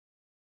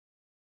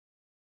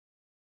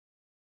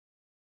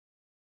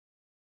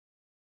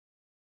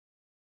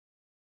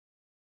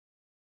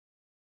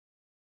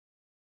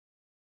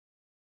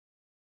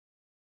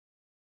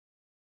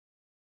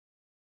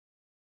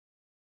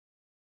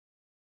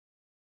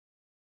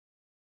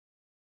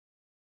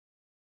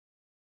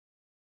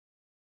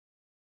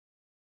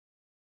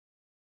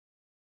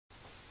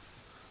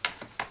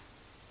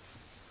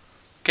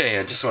Okay,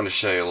 I just want to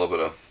show you a little bit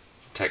of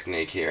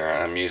technique here.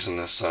 I'm using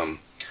this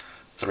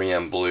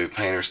 3M blue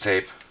painter's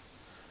tape,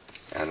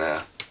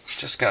 and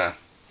just kind of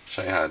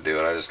show you how to do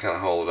it. I just kind of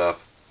hold it up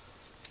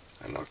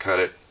and I'll cut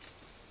it.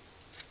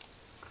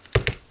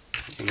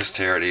 You can just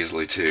tear it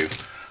easily too,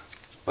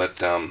 but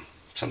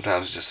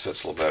sometimes it just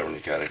fits a little better when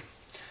you cut it.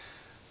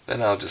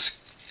 Then I'll just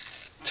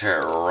tear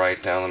it right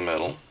down the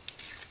middle,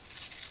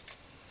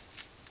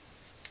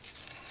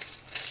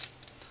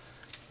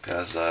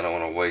 because I don't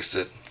want to waste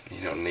it.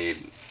 You don't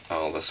need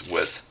all this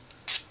width.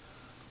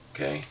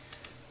 Okay.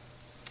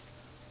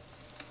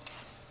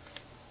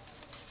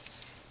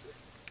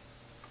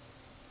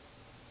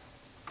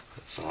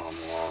 Put some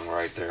along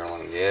right there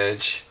along the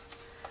edge.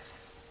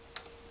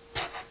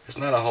 There's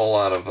not a whole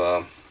lot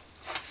of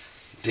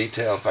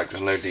detail. In fact,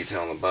 there's no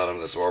detail on the bottom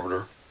of this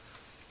orbiter.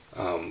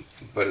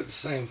 But at the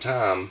same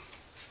time,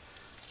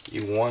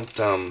 you want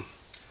to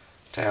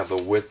have the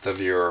width of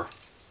your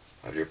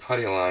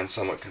putty line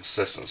somewhat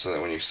consistent, so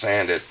that when you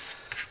sand it,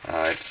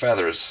 it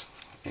feathers,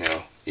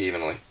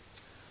 evenly.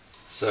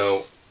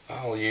 So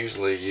I'll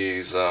usually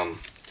use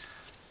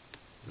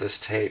this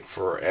tape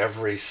for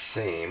every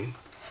seam,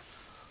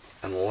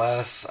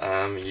 unless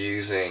I'm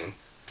using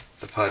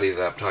the putty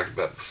that I've talked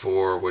about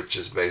before, which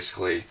is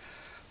basically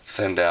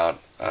thinned out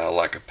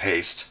like a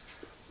paste,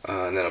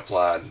 and then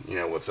applied,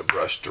 with the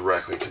brush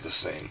directly to the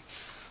seam.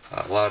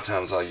 A lot of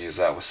times I'll use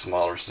that with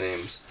smaller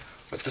seams,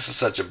 but this is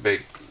such a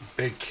big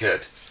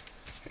kit,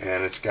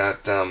 and it's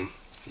got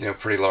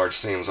pretty large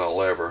seams all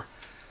over,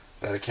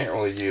 that I can't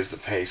really use the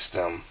paste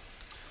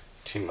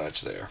too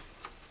much there.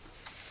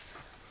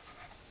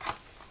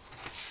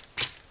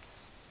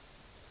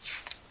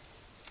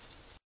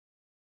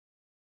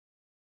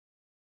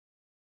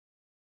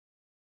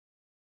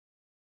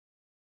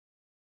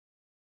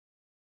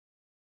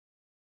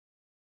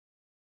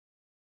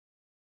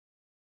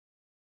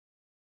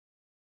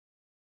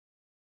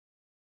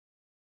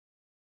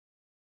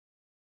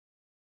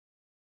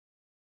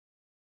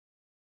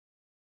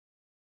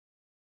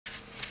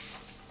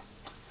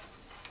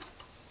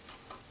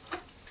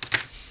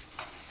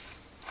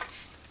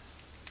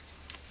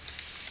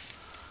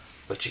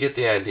 But you get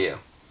the idea.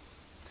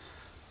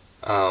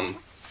 I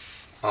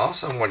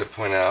also want to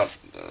point out,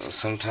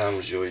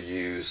 sometimes you'll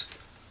use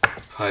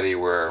putty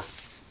where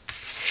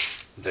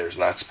there's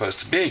not supposed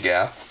to be a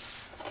gap,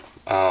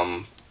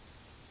 or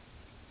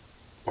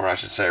I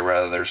should say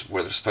rather,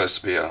 where there's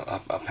supposed to be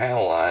a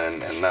panel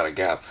line and not a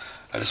gap.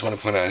 I just want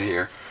to point out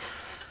here,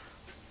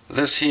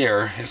 this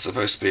here is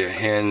supposed to be a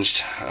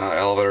hinged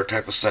elevator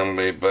type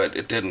assembly, but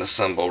it didn't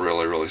assemble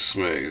really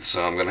smooth,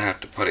 so I'm going to have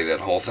to putty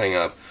that whole thing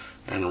up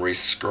and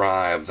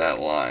rescribe that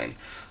line.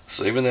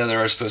 So even though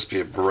there is supposed to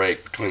be a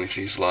break between the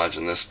fuselage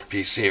and this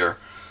piece here,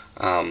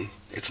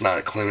 it's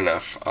not clean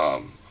enough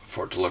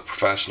for it to look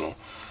professional.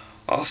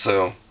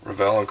 Also,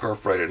 Revell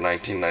incorporated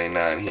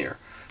 1999 here.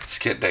 This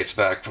kit dates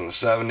back from the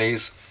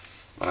 70s.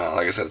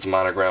 Like I said, it's a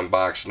monogram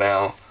box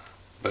now,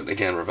 but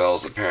again, Revell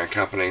is the parent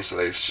company, so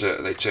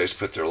they chose to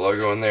put their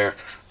logo in there.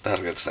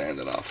 That'll get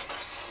sanded off.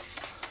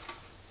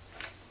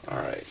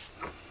 Alright,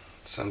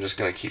 so I'm just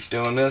going to keep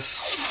doing this.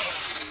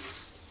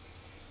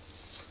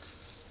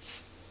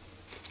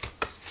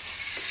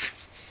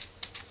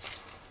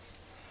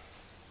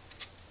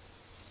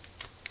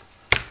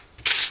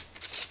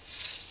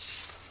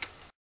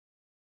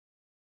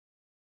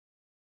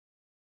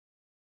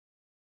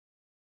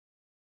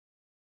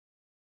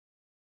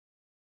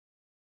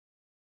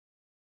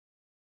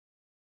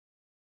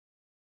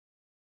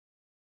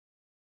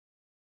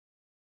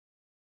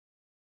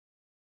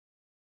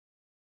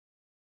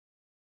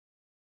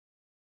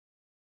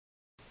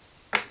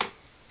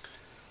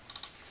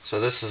 So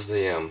this is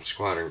the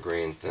Squadron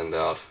Green thinned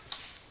out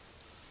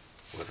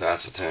with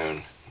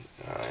acetone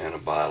in a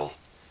bottle.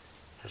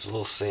 There's a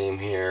little seam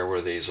here where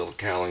these little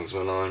cowlings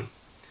went on,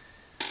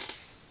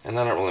 and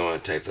I don't really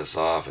want to take this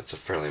off. It's a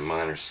fairly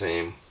minor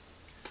seam,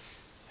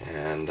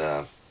 and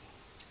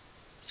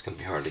it's going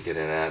to be hard to get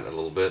in at a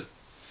little bit.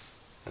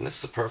 And this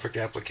is a perfect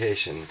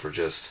application for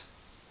just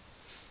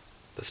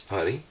this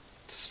putty.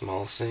 It's a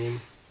small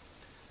seam.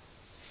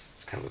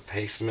 It's kind of a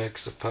paste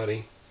mix of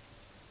putty.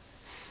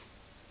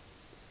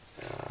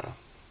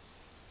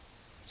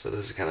 So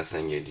this is the kind of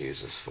thing you'd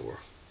use this for.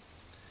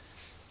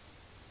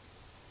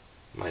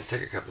 Might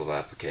take a couple of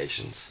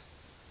applications,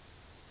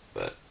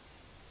 but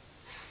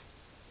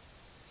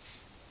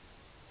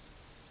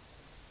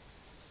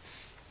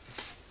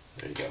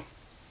there you go.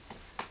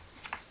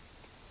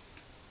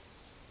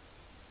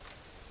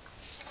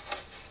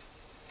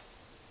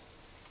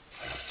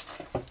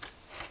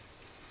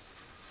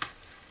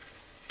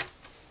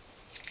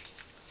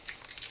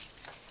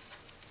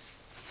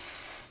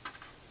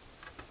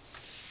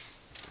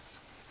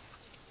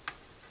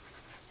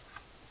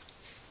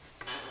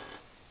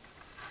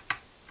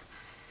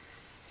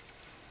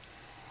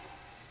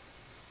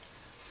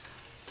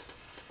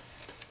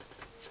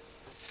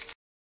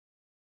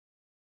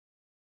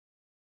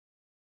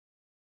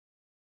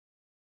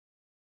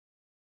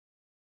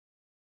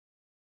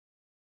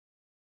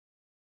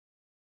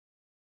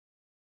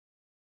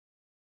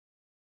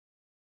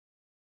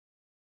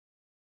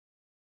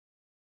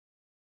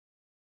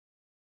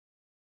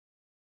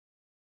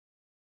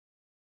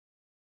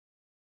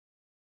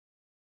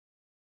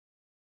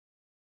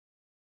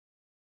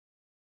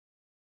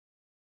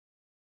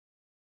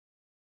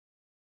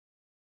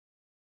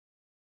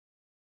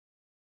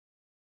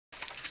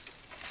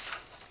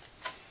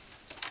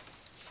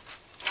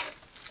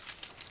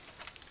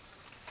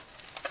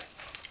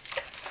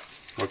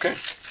 Okay,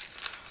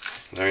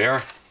 there you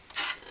are.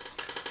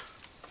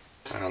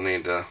 I'll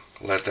need to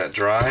let that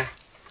dry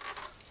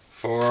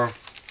for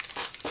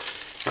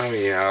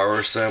maybe an hour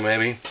or so,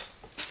 maybe,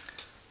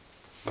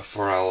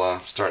 before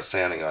I'll start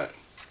sanding on it.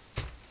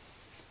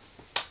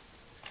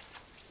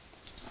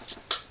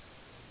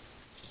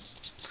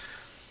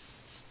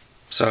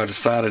 So I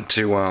decided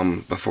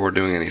to, before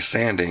doing any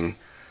sanding,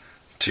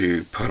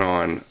 to put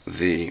on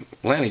the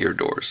landing gear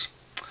doors.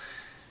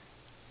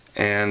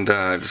 And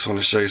I just want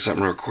to show you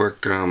something real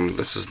quick.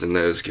 This is the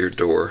nose gear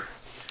door.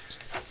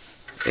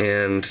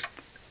 And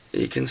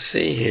you can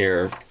see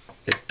here,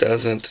 it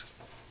doesn't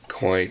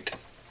quite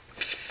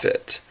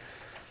fit.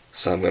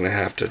 So I'm going to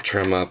have to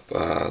trim up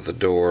the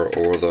door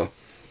or the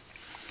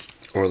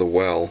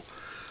well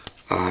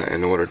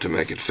in order to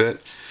make it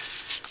fit.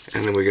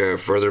 And then we go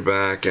further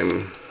back,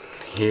 and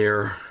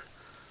here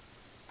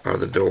are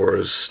the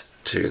doors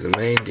to the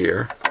main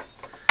gear,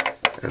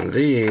 and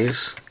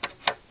these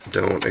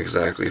don't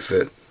exactly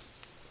fit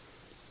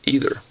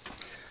either.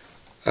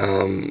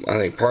 I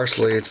think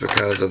partially it's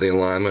because of the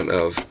alignment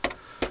of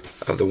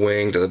the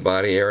wing to the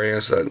body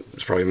area, so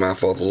that's probably my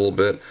fault a little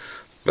bit.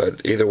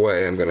 But either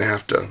way, I'm going to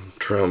have to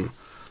trim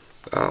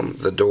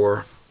the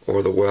door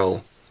or the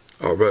well,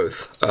 or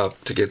both,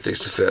 up to get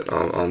these to fit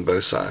on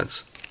both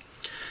sides.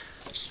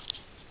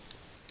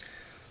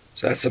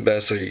 So that's the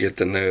best way to get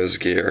the nose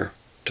gear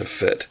to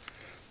fit.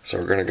 So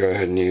we're going to go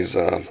ahead and use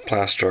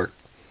Plastruct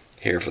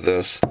here for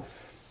this,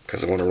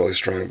 because I want a really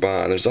strong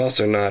bond. There's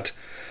also not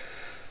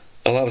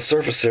a lot of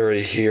surface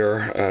area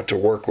here to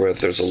work with.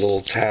 There's a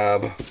little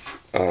tab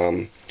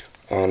on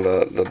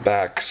the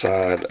back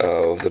side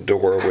of the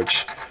door,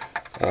 which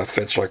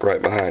fits like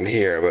right behind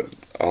here, but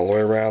all the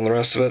way around the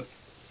rest of it,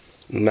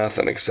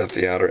 nothing except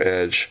the outer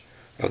edge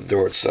of the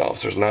door itself.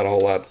 So there's not a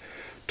whole lot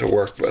to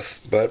work with,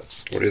 but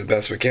we'll do the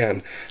best we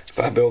can. If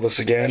I build this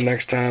again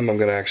next time, I'm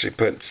going to actually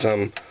put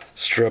some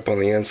strip on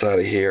the inside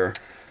of here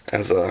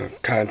as a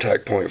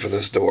contact point for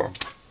this door.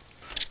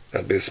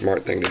 That'd be a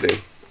smart thing to do.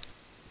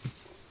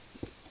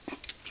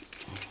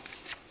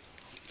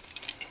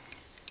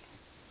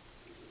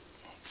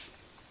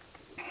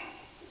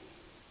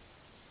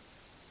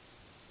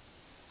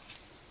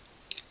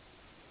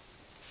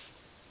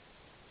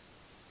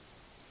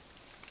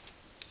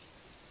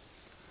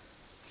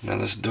 Now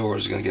this door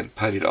is going to get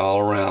puttied all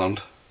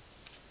around,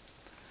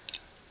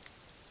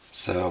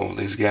 so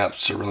these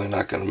gaps are really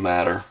not going to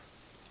matter.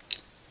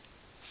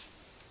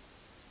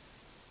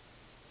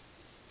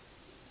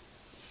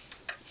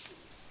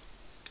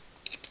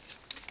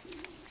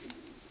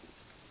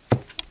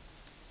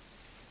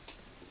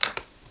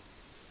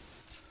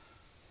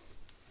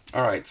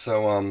 Alright,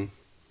 so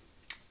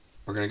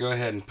we're going to go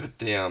ahead and put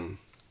the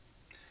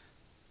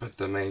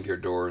main gear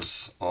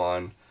doors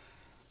on.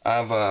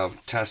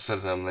 I've test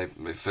fitted them.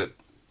 They fit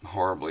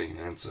horribly,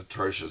 and it's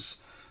atrocious.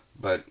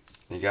 But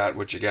you got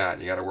what you got.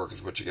 You got to work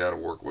with what you got to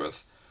work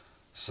with.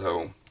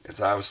 So it's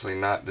obviously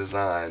not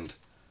designed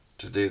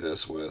to do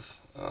this with.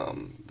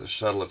 The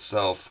shuttle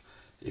itself,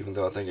 even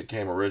though I think it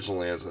came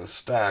originally as a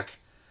stack,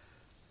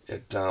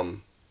 it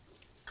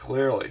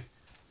clearly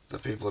the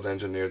people that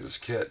engineered this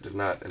kit did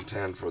not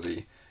intend for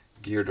the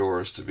gear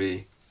doors to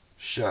be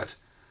shut.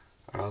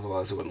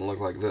 Otherwise it wouldn't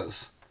look like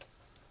this.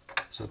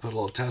 So I put a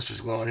little tester's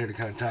glue on here to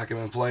kind of tack them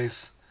in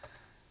place.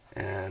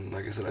 And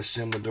like I said, I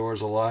shimmed the doors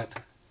a lot.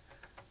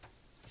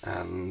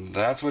 And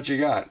that's what you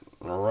got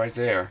right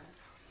there.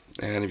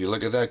 And if you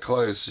look at that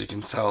close, you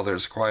can tell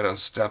there's quite a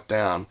step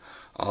down.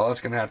 All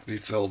that's going to have to be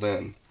filled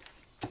in.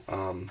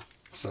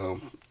 So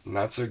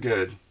not so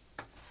good.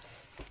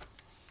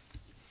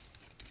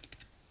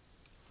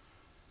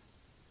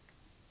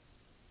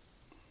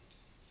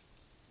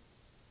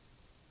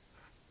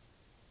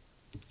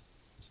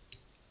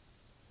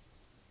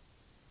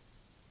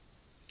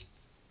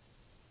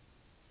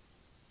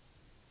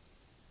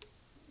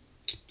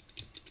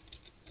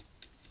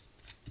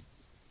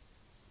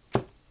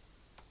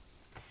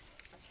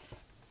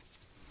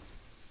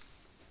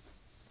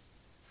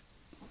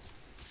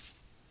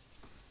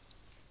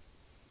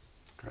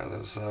 Try the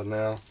other side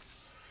now.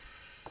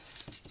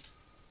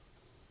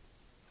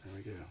 There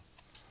we go.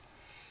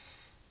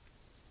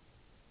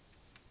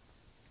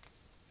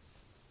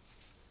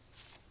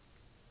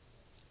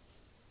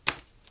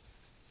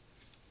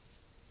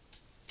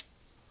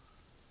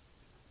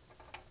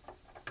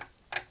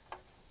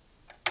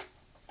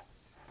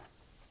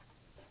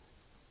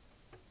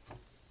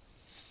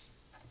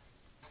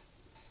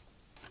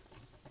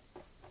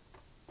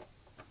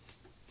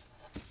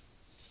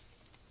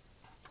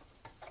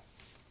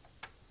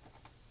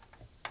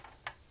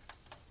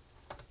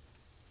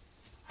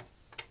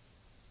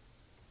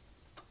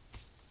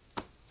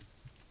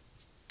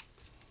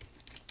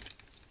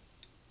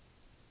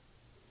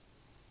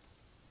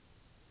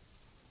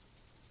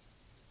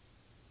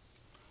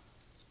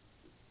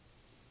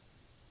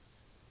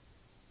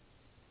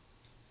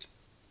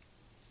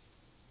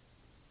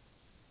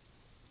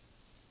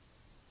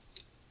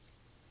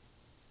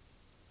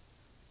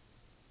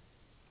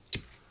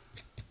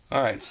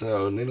 Alright,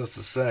 so needless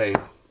to say,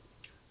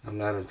 I'm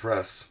not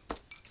impressed.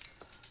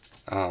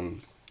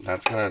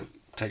 That's going to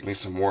take me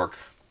some work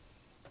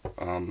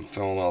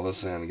filling all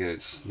this in and get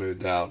it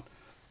smoothed out.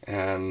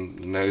 And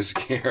the nose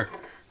gear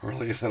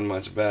really isn't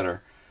much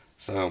better.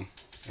 So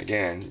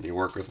again, you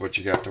work with what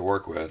you got to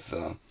work with.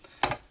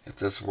 If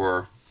this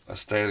were a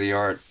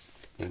state-of-the-art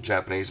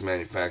Japanese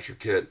manufactured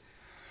kit,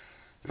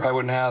 you probably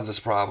wouldn't have this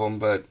problem,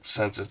 but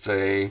since it's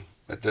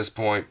at this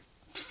point,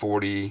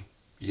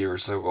 40-year or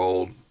so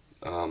old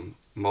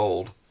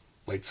mold,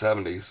 late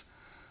 70s,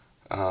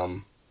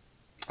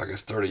 I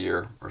guess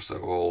 30-year or so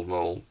old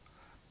mold,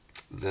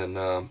 then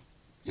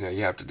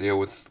you have to deal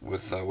with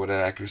what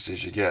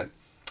inaccuracies you get.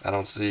 I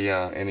don't see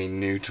any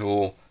new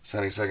tool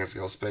 72nd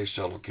scale space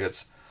shuttle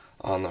kits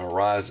on the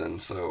horizon.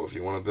 So if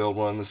you want to build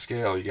one on the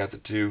scale, you got the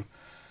two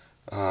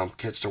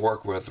kits to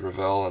work with, the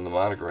Revell and the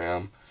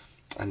Monogram,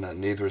 and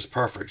neither is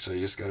perfect. So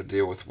you just got to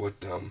deal with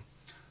what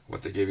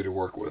they give you to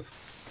work with.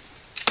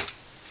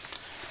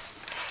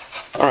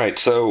 All right,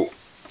 so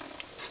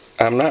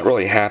I'm not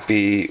really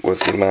happy with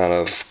the amount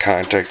of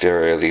contact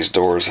area these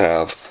doors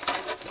have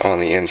on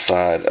the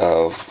inside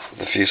of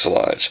the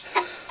fuselage.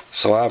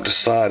 So I've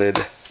decided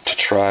to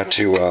try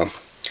to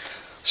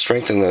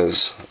strengthen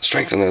those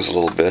a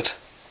little bit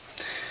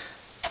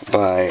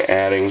by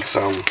adding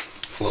some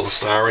little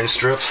styrene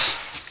strips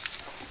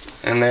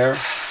in there.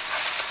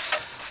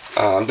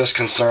 I'm just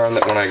concerned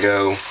that when I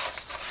go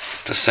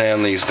to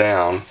sand these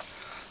down,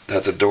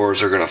 that the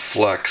doors are going to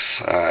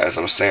flex as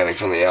I'm sanding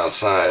from the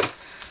outside,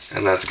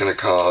 and that's going to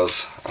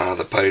cause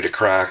the putty to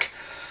crack,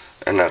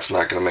 and that's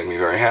not going to make me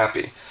very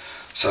happy.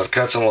 So I've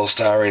cut some little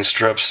styrene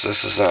strips.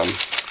 This is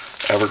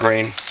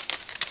evergreen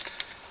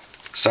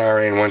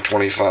styrene,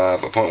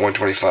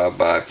 0.125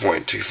 by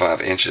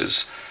 0.25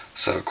 inches,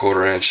 so a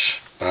 1/4 inch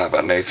by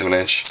about 1/8 of an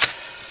inch.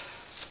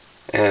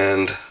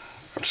 And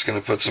I'm just going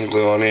to put some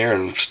glue on here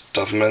and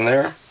stuff them in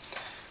there,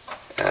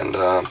 and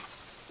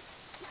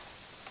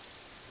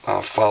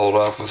I'll follow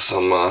it up with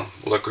some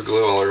liquid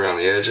glue all around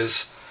the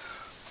edges.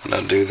 And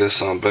I'll do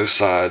this on both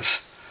sides,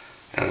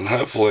 and then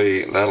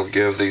hopefully that'll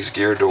give these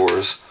gear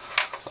doors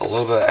a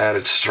little bit of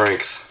added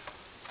strength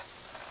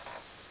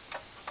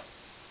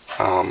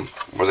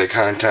where they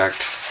contact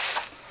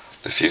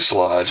the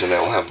fuselage, and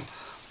they'll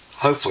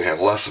hopefully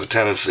have less of a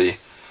tendency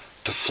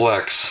to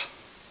flex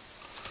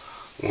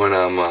when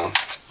I'm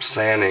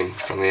sanding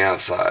from the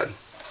outside.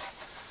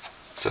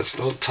 So it's a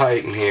little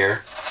tight in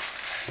here.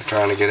 I'm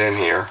trying to get in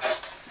here,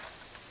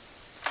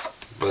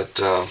 but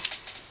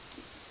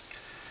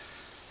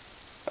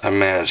I'm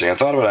managing. I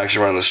thought about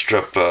actually running the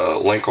strip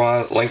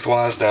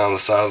lengthwise down the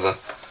side of the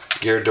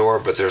gear door,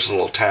 but there's some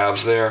little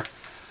tabs there.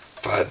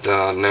 If I'd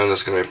known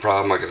this was going to be a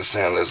problem, I could have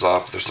sanded those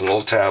off. But there's some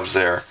little tabs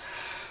there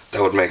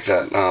that would make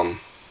that a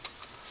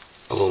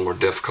little more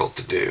difficult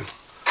to do.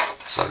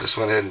 So I just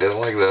went ahead and did it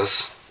like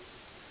this.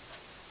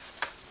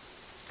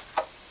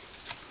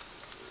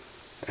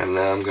 And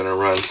now I'm going to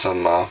run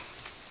some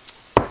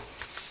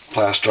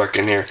Plastruct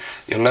in here.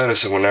 You'll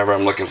notice that whenever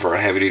I'm looking for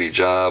a heavy-duty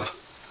job,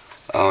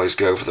 I always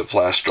go for the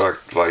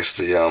Plastruct device,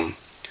 the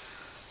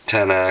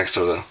 10X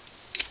or the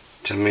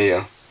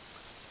Tamiya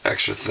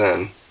extra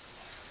thin.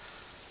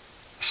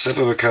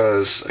 Simply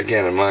because,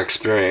 again, in my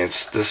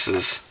experience, this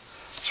is,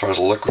 as far as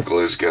liquid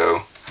glues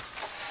go,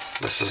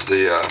 this is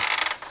the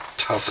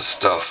toughest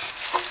stuff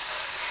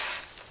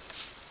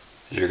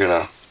you're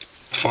gonna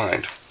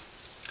find.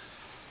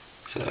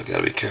 So I've got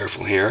to be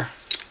careful here.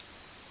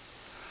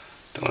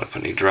 Don't want to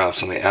put any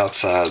drops on the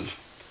outside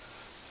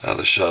of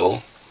the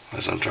shuttle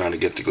as I'm trying to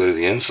get the glue to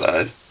the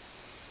inside.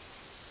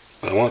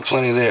 But I want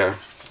plenty there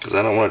because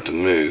I don't want it to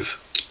move.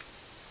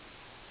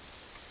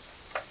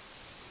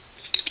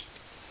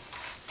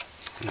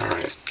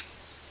 Alright.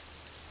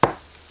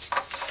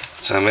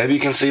 So maybe you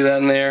can see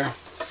that in there.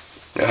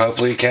 Yeah,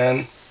 hopefully you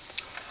can.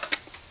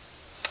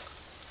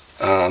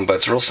 But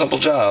it's a real simple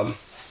job.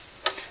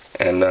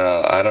 And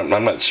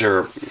I'm not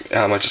sure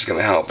how much it's going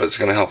to help, but it's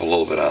going to help a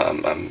little bit.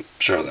 I'm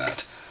sure of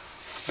that.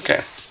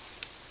 Okay.